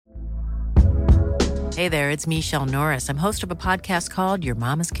Hey there, it's Michelle Norris. I'm host of a podcast called Your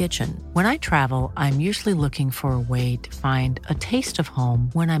Mama's Kitchen. When I travel, I'm usually looking for a way to find a taste of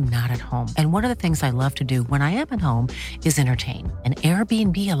home when I'm not at home. And one of the things I love to do when I am at home is entertain. And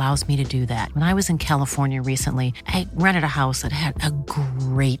Airbnb allows me to do that. When I was in California recently, I rented a house that had a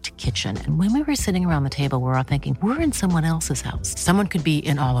great kitchen. And when we were sitting around the table, we were all thinking, we're in someone else's house. Someone could be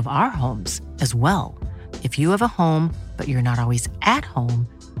in all of our homes as well. If you have a home, but you're not always at home,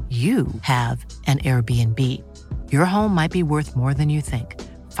 you have an Airbnb. Your home might be worth more than you think.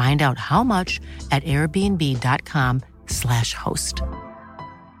 Find out how much at airbnb.com/host.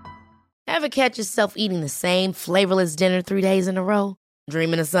 Ever catch yourself eating the same flavorless dinner 3 days in a row?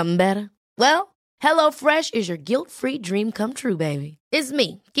 Dreaming of something better? Well, HelloFresh is your guilt-free dream come true, baby. It's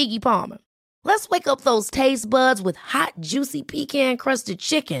me, Keke Palmer. Let's wake up those taste buds with hot, juicy pecan-crusted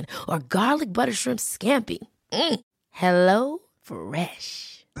chicken or garlic butter shrimp scampi. Hello Fresh.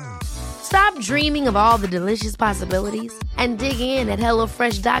 Stop dreaming of all the delicious possibilities and dig in at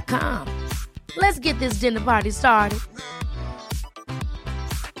HelloFresh.com. Let's get this dinner party started.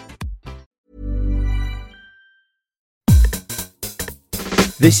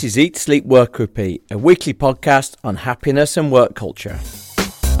 This is Eat, Sleep, Work, Repeat, a weekly podcast on happiness and work culture.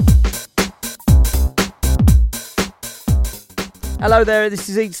 Hello there, this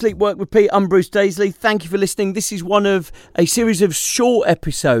is Eat, Sleep, Work, Repeat. I'm Bruce Daisley. Thank you for listening. This is one of a series of short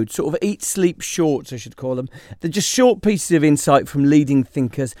episodes, sort of Eat, Sleep shorts, I should call them. They're just short pieces of insight from leading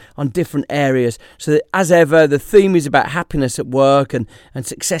thinkers on different areas. So that, as ever, the theme is about happiness at work and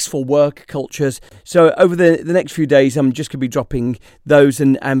successful work cultures. So over the next few days, I'm just going to be dropping those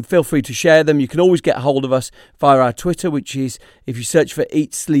and feel free to share them. You can always get a hold of us via our Twitter, which is, if you search for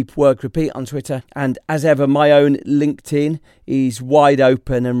Eat, Sleep, Work, Repeat on Twitter. And as ever, my own LinkedIn is wide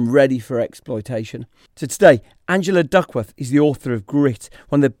open and ready for exploitation. So today, Angela Duckworth is the author of Grit,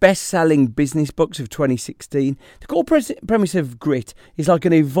 one of the best-selling business books of 2016. The core premise of Grit is like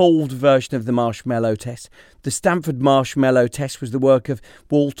an evolved version of the marshmallow test. The Stanford marshmallow test was the work of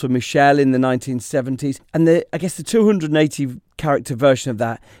Walter Mischel in the 1970s, and the 280-character version of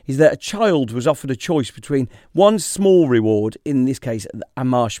that is that a child was offered a choice between one small reward, in this case a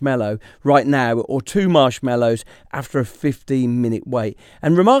marshmallow, right now, or two marshmallows after a 15-minute wait.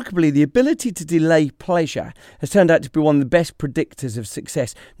 And remarkably, the ability to delay pleasure has turned out to be one of the best predictors of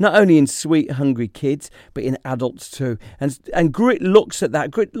success, not only in sweet, hungry kids, but in adults too. And Grit looks at that.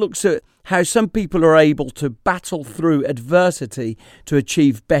 Grit looks at how some people are able to battle through adversity to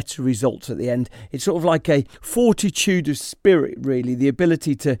achieve better results at the end. It's sort of like a fortitude of spirit, really, the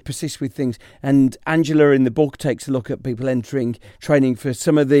ability to persist with things. And Angela in the book takes a look at people entering training for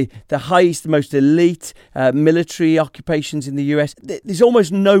some of the highest, most elite military occupations in the US. There's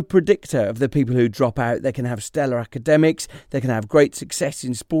almost no predictor of the people who drop out. They can have stellar academics, they can have great success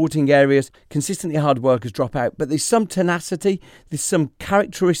in sporting areas. Consistently hard workers drop out, but there's some tenacity, there's some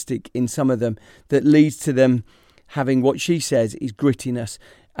characteristic in some of them that leads to them having what she says is grittiness.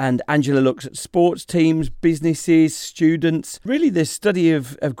 And Angela looks at sports teams, businesses, students. Really, the study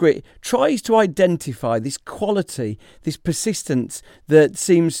of grit tries to identify this quality, this persistence that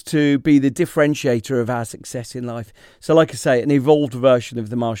seems to be the differentiator of our success in life. So like I say, an evolved version of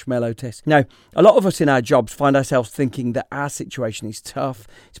the marshmallow test. Now, a lot of us in our jobs find ourselves thinking that our situation is tough.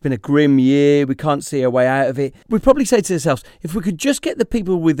 It's been a grim year. We can't see a way out of it. We probably say to ourselves, if we could just get the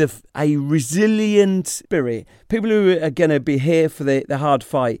people with a resilient spirit, people who are going to be here for the hard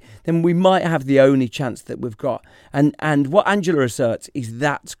fight, then we might have the only chance that we've got. And what Angela asserts is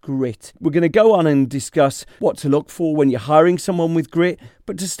that's grit. We're going to go on and discuss what to look for when you're hiring someone with grit.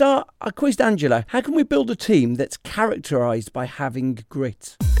 But to start, I quizzed Angela, how can we build a team that's characterised by having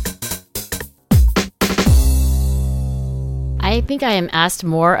grit? I think I am asked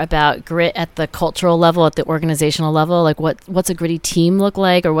more about grit at the cultural level, at the organizational level, like what's a gritty team look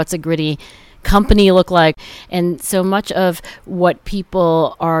like, or what's a gritty company look like. And so much of what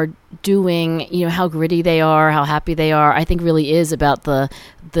people are doing, how gritty they are, how happy they are, I think really is about the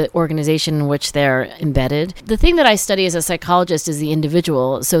organization in which they're embedded. The thing that I study as a psychologist is the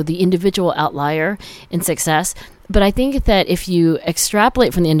individual, so the individual outlier in success. But I think that if you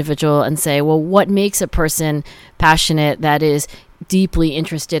extrapolate from the individual and say, well, what makes a person passionate, that is deeply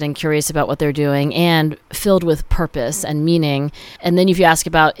interested and curious about what they're doing and filled with purpose and meaning. And then if you ask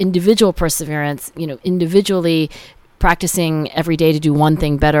about individual perseverance, individually practicing every day to do one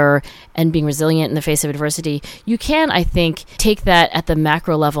thing better and being resilient in the face of adversity, you can, I think, take that at the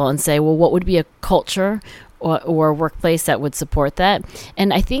macro level and say, well, what would be a culture or a workplace that would support that?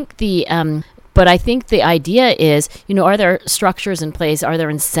 And I think the But I think the idea is, are there structures in place? Are there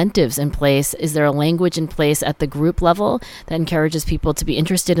incentives in place? Is there a language in place at the group level that encourages people to be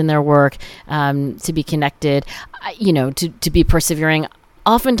interested in their work, to be connected, to be persevering?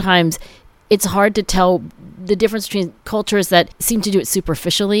 Oftentimes, it's hard to tell the difference between cultures that seem to do it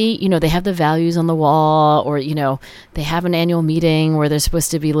superficially. They have the values on the wall, or, they have an annual meeting where they're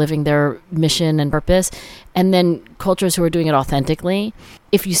supposed to be living their mission and purpose. And then cultures who are doing it authentically.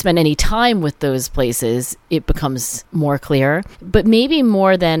 If you spend any time with those places, it becomes more clear. But maybe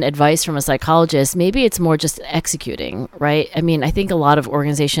more than advice from a psychologist, maybe it's more just executing, right? I mean, I think a lot of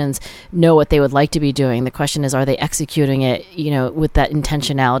organizations know what they would like to be doing. The question is, are they executing it, with that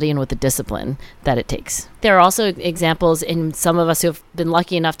intentionality and with the discipline that it takes? There are also examples in some of us who have been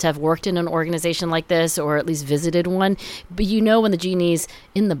lucky enough to have worked in an organization like this, or at least visited one. But when the genie's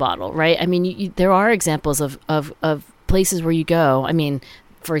in the bottle, right? I mean, there are examples of places where you go. I mean,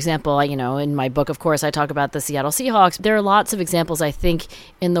 for example, in my book, of course, I talk about the Seattle Seahawks. There are lots of examples, I think,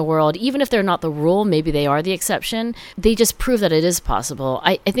 in the world. Even if they're not the rule, maybe they are the exception. They just prove that it is possible.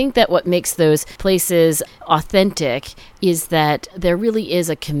 I think that what makes those places authentic is that there really is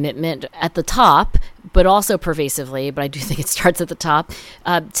a commitment at the top, but also pervasively, but I do think it starts at the top,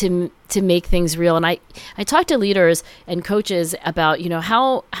 to make things real. And I talk to leaders and coaches about,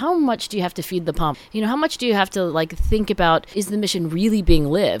 how much do you have to feed the pump? How much do you have to think about, is the mission really being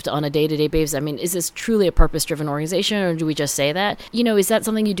lived on a day-to-day basis? I mean, is this truly a purpose-driven organization, or do we just say that? Is that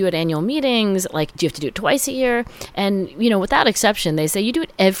something you do at annual meetings? Do you have to do it twice a year? And, without exception, they say you do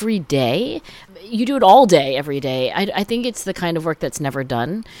it every day. You do it all day, every day. I think it's the kind of work that's never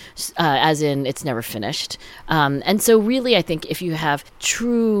done, as in it's never finished. And so really, I think if you have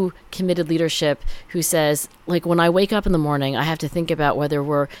true committed leadership who says, when I wake up in the morning, I have to think about whether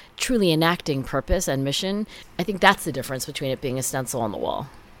we're truly enacting purpose and mission, I think that's the difference between it being a stencil on the wall.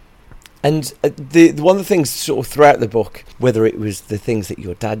 And the one of the things sort of throughout the book, whether it was the things that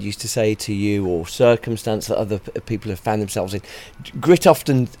your dad used to say to you or circumstance that other people have found themselves in, grit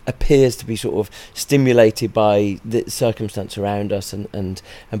often appears to be sort of stimulated by the circumstance around us and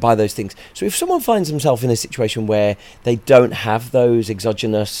by those things. So if someone finds themselves in a situation where they don't have those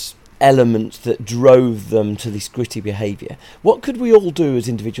exogenous elements that drove them to this gritty behaviour, what could we all do as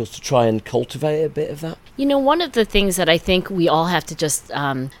individuals to try and cultivate a bit of that? One of the things that I think we all have to just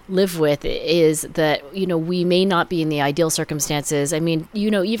live with is that, we may not be in the ideal circumstances. I mean,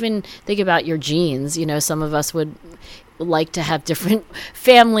 even think about your genes. Some of us would like to have different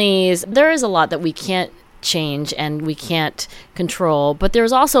families. There is a lot that we can't change and we can't control, but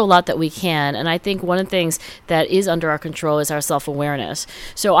there's also a lot that we can. And I think one of the things that is under our control is our self-awareness.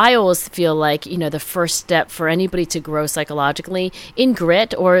 So I always feel like, the first step for anybody to grow psychologically in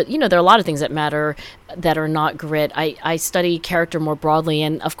grit, or, there are a lot of things that matter that are not grit. I study character more broadly,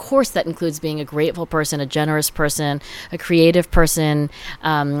 and of course that includes being a grateful person, a generous person, a creative person,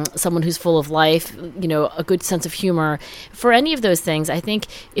 someone who's full of life, a good sense of humor. For any of those things, I think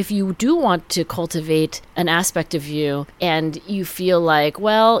if you do want to cultivate an aspect of you and you feel like,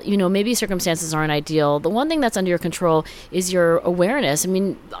 well, maybe circumstances aren't ideal, the one thing that's under your control is your awareness. I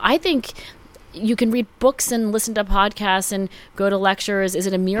mean, I think you can read books and listen to podcasts and go to lectures. Is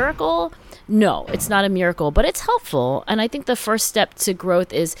it a miracle? No, it's not a miracle, but it's helpful. And I think the first step to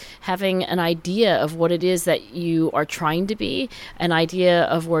growth is having an idea of what it is that you are trying to be, an idea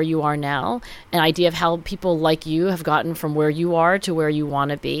of where you are now, an idea of how people like you have gotten from where you are to where you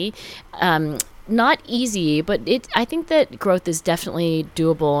want to be. Not easy, but I think that growth is definitely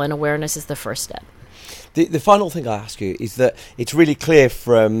doable, and awareness is the first step. The final thing I ask you is that it's really clear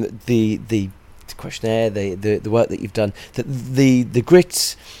from the questionnaire, the work that you've done, that the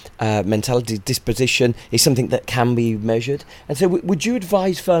grit mentality, disposition is something that can be measured. And so would you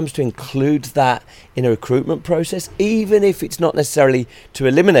advise firms to include that in a recruitment process, even if it's not necessarily to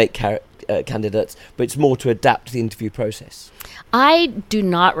eliminate candidates, but it's more to adapt the interview process? I do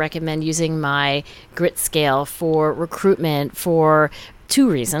not recommend using my grit scale for recruitment for two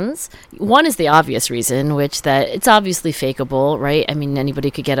reasons. One is the obvious reason, which that it's obviously fakeable, right? I mean,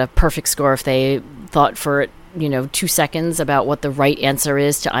 anybody could get a perfect score if they thought for 2 seconds about what the right answer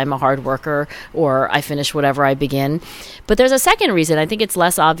is to I'm a hard worker or I finish whatever I begin. But there's a second reason. I think it's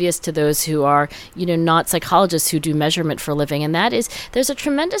less obvious to those who are, not psychologists who do measurement for a living. And that is there's a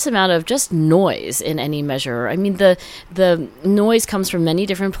tremendous amount of just noise in any measure. I mean, the noise comes from many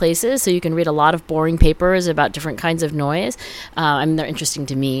different places. So you can read a lot of boring papers about different kinds of noise. I mean, they're interesting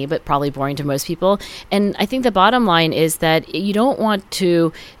to me, but probably boring to most people. And I think the bottom line is that you don't want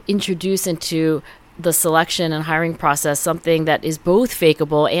to introduce into the selection and hiring process something that is both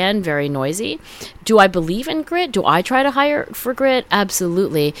fakeable and very noisy. Do I believe in grit? Do I try to hire for grit?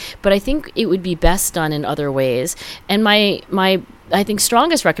 Absolutely. But I think it would be best done in other ways. And my I think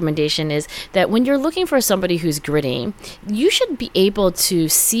strongest recommendation is that when you're looking for somebody who's gritty, you should be able to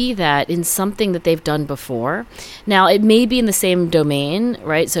see that in something that they've done before. Now, it may be in the same domain,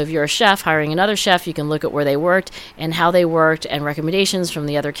 right? So if you're a chef hiring another chef, you can look at where they worked and how they worked and recommendations from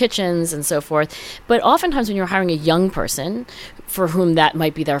the other kitchens and so forth. But oftentimes when you're hiring a young person for whom that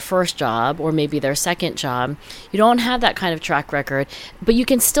might be their first job or maybe their second job, you don't have that kind of track record, but you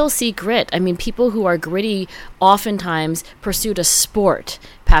can still see grit. I mean, people who are gritty oftentimes pursued a sport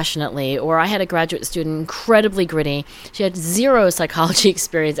passionately, or I had a graduate student, incredibly gritty. She had zero psychology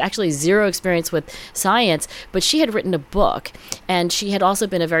experience, actually zero experience with science, but she had written a book, and she had also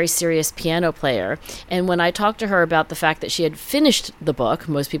been a very serious piano player. And when I talked to her about the fact that she had finished the book,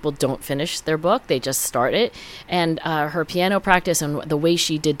 most people don't finish their book, they just start it, and her piano practice and the way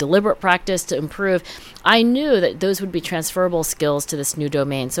she did deliberate practice to improve, I knew that those would be transferable skills to this new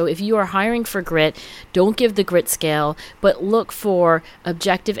domain. So if you are hiring for grit, don't give the grit scale, but look for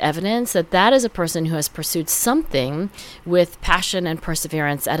objective evidence that that is a person who has pursued something with passion and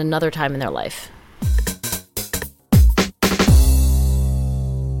perseverance at another time in their life.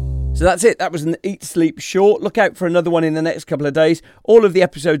 So that's it. That was an Eat Sleep Short. Look out for another one in the next couple of days. All of the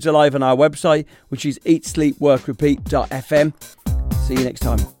episodes are live on our website, which is eatsleepworkrepeat.fm. See you next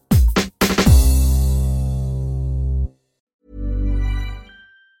time.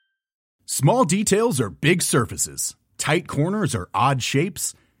 Small details are big surfaces. Tight corners are odd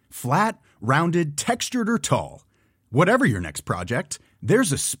shapes. Flat, rounded, textured, or tall. Whatever your next project,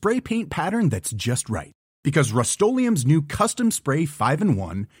 there's a spray paint pattern that's just right. Because Rust-Oleum's new Custom Spray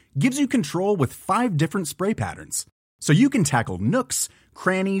 5-in-1 gives you control with 5 different spray patterns. So you can tackle nooks,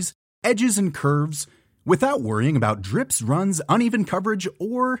 crannies, edges, and curves without worrying about drips, runs, uneven coverage,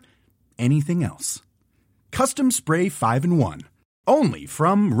 or anything else. Custom Spray 5-in-1. Only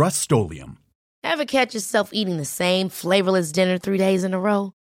from Rust-Oleum. Ever catch yourself eating the same flavorless dinner 3 days in a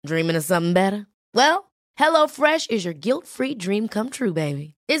row? Dreaming of something better? Well, HelloFresh is your guilt-free dream come true,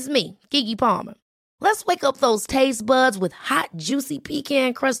 baby. It's me, Keke Palmer. Let's wake up those taste buds with hot, juicy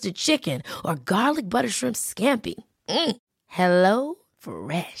pecan-crusted chicken or garlic butter shrimp scampi. Hello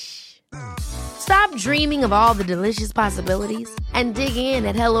Fresh. Stop dreaming of all the delicious possibilities and dig in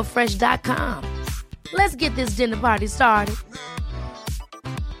at HelloFresh.com. Let's get this dinner party started.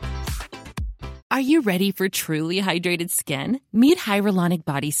 Are you ready for truly hydrated skin? Meet Hyaluronic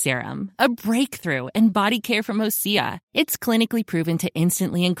Body Serum, a breakthrough in body care from Osea. It's clinically proven to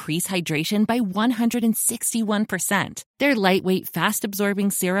instantly increase hydration by 161%. Their lightweight,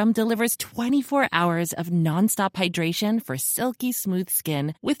 fast-absorbing serum delivers 24 hours of nonstop hydration for silky smooth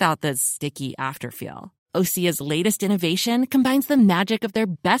skin without the sticky afterfeel. Osea's latest innovation combines the magic of their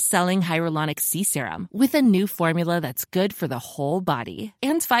best-selling Hyaluronic Sea Serum with a new formula that's good for the whole body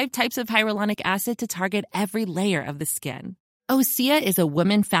and 5 types of hyaluronic acid to target every layer of the skin. Osea is a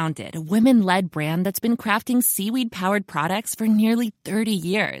women-founded, women-led brand that's been crafting seaweed-powered products for nearly 30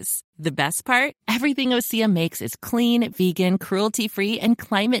 years. The best part? Everything Osea makes is clean, vegan, cruelty-free, and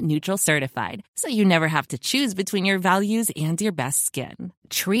climate-neutral certified, so you never have to choose between your values and your best skin.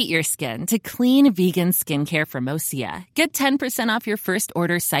 Treat your skin to clean, vegan skincare from Osea. Get 10% off your first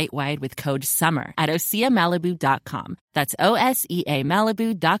order site-wide with code SUMMER at OseaMalibu.com. That's OSEA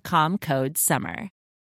Malibu.com, code SUMMER.